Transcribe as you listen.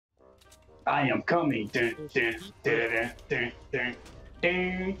I am coming. Dun, dun, dun, dun, dun, dun,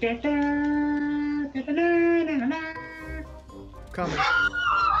 dun, dun, dun, dun, dun, dun, dun. Coming.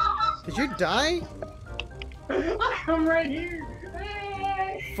 Did you die? I'm right here.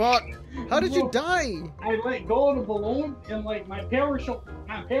 Fuck. How did you Look, die? I let go of the balloon and like my parachute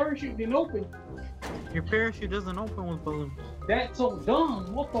didn't open. Your parachute doesn't open with balloons. That's so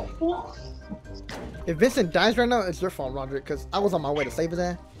dumb. What the fuck? If Vincent dies right now, it's your fault, Roderick, because I was on my way to save his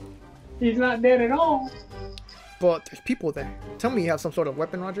ass. He's not dead at all. But there's people there. Tell me you have some sort of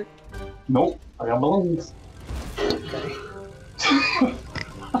weapon, Roderick. Nope, I got balloons. Okay.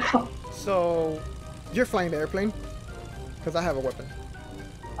 So, you're flying the airplane? Because I have a weapon.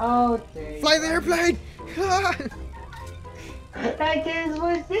 Okay. Fly the airplane! I can't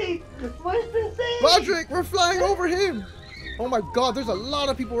switch seats. Switch the seat. Roderick, we're flying over him! Oh my god, there's a lot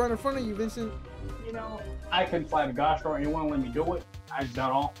of people right in front of you, Vincent. You know, I couldn't fly the Ghost Star and you wouldn't let me do it. I just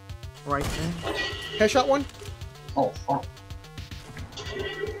got off. Right there. Headshot one? Oh, fuck.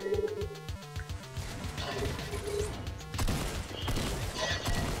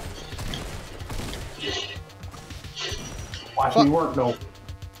 Watch me work though.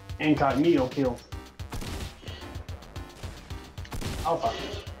 Incognito kills. Oh fuck.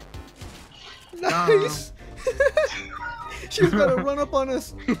 Nice! She's gonna run up on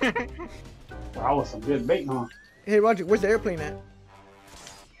us. That was some good bait, huh? Hey, Roderick, where's the airplane at?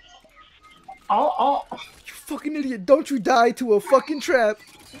 Oh. You fucking idiot. Don't you die to a fucking trap.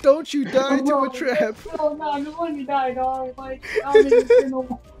 Don't you die to a trap. No, just let me die, dog. Like, I don't even care no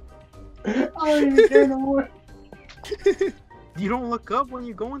more. I don't even care no more. You don't look up when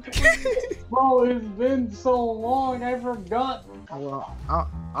you go into play? Bro, it's been so long, I forgot. Well,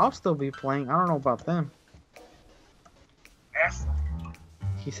 I'll still be playing. I don't know about them.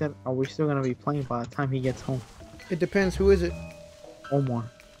 He said, are we still gonna be playing by the time he gets home? It depends. Who is it? Omar.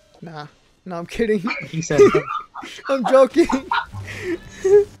 Nah. No, I'm kidding. He said, I'm joking.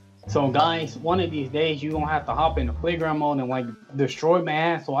 So guys, one of these days you're gonna have to hop in the playground mode and like destroy my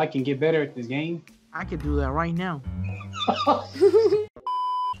ass so I can get better at this game. I could do that right now. Oh,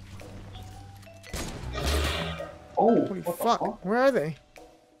 Holy what the fuck. Where are they?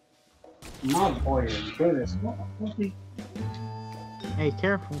 My boy is good as fuck. Hey,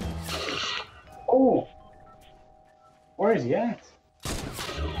 careful. Oh, where is he at?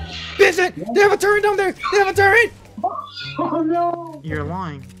 Vincent! They have a turret down there! They have a turret! Oh no! You're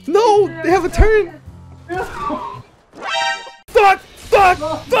lying. No! They have a turret! Fuck! Fuck! Fuck!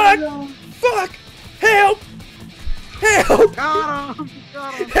 Fuck! Help! Help! Got him!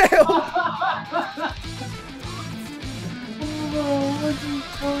 Got him! Help!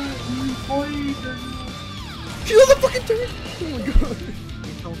 She has a fucking turret!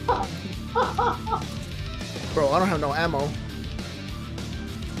 Oh my god. Bro, I don't have no ammo.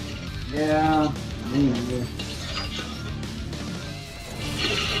 Yeah. What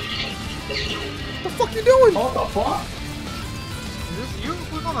the fuck you doing? What the fuck? Is this you?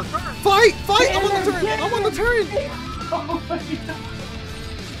 Who's on the turret? Fight! Fight! I'm on the turret! I'm on the turret! Oh my god!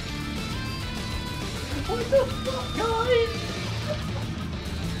 What the fuck, guys?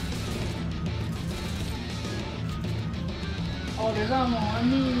 Oh, there's ammo. I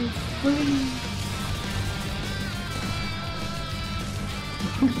need it, please.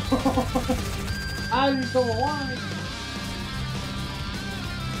 I just go alive.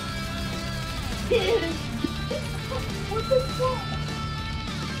 What the fuck?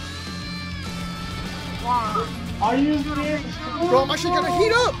 Wow. Are you serious? Bro, I'm actually gonna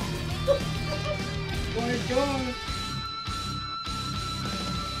heat up! Oh my god.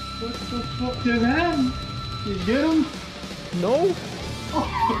 What the fuck just happened? You get him? No?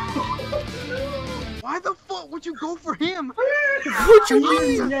 Why the fuck would you go for him? What you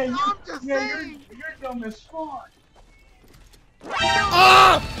mean? Yeah, I'm just saying. you're dumb as fuck.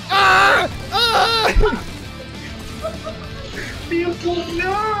 Ah! Ah! Ah! Beautiful,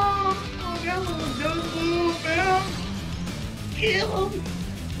 no! Don't move, man! Kill him!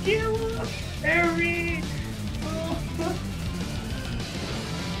 Kill him! Harry!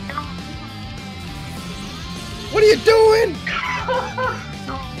 What are you doing?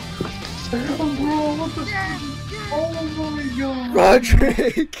 Bro, what the fuck? Oh my god!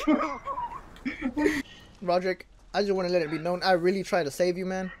 Roderick! Roderick, I just want to let it be known, I really tried to save you,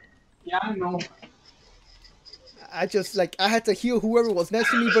 man. Yeah, I know. I just, like, I had to heal whoever was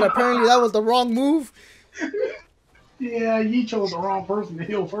next to me, but apparently that was the wrong move. Yeah, you chose the wrong person to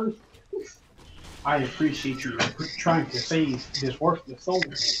heal first. I appreciate you trying to save this worthless soul.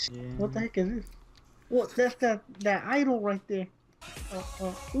 Yeah. What the heck is this? What? That's that idol right there.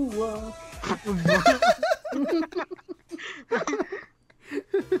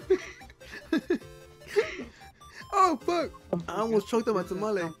 Oh fuck! I almost choked on my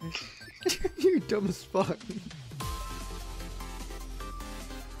tamale. You dumb as fuck.